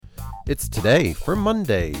It's today for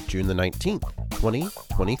Monday, June the 19th,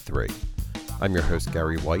 2023. I'm your host,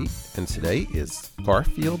 Gary White, and today is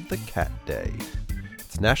Garfield the Cat Day.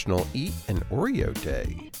 It's National Eat an Oreo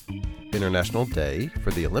Day, International Day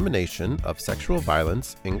for the Elimination of Sexual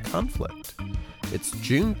Violence in Conflict. It's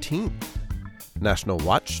Juneteenth, National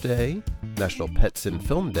Watch Day, National Pets in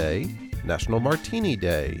Film Day, National Martini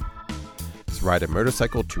Day. It's Ride a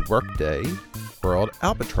Motorcycle to Work Day, World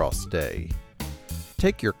Albatross Day.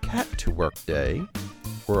 Take Your Cat to Work Day,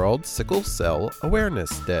 World Sickle Cell Awareness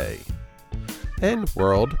Day, and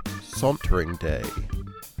World Sauntering Day.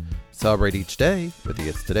 Celebrate each day with the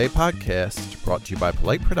It's Today podcast, brought to you by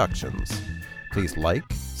Polite Productions. Please like,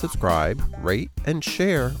 subscribe, rate, and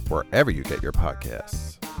share wherever you get your podcasts.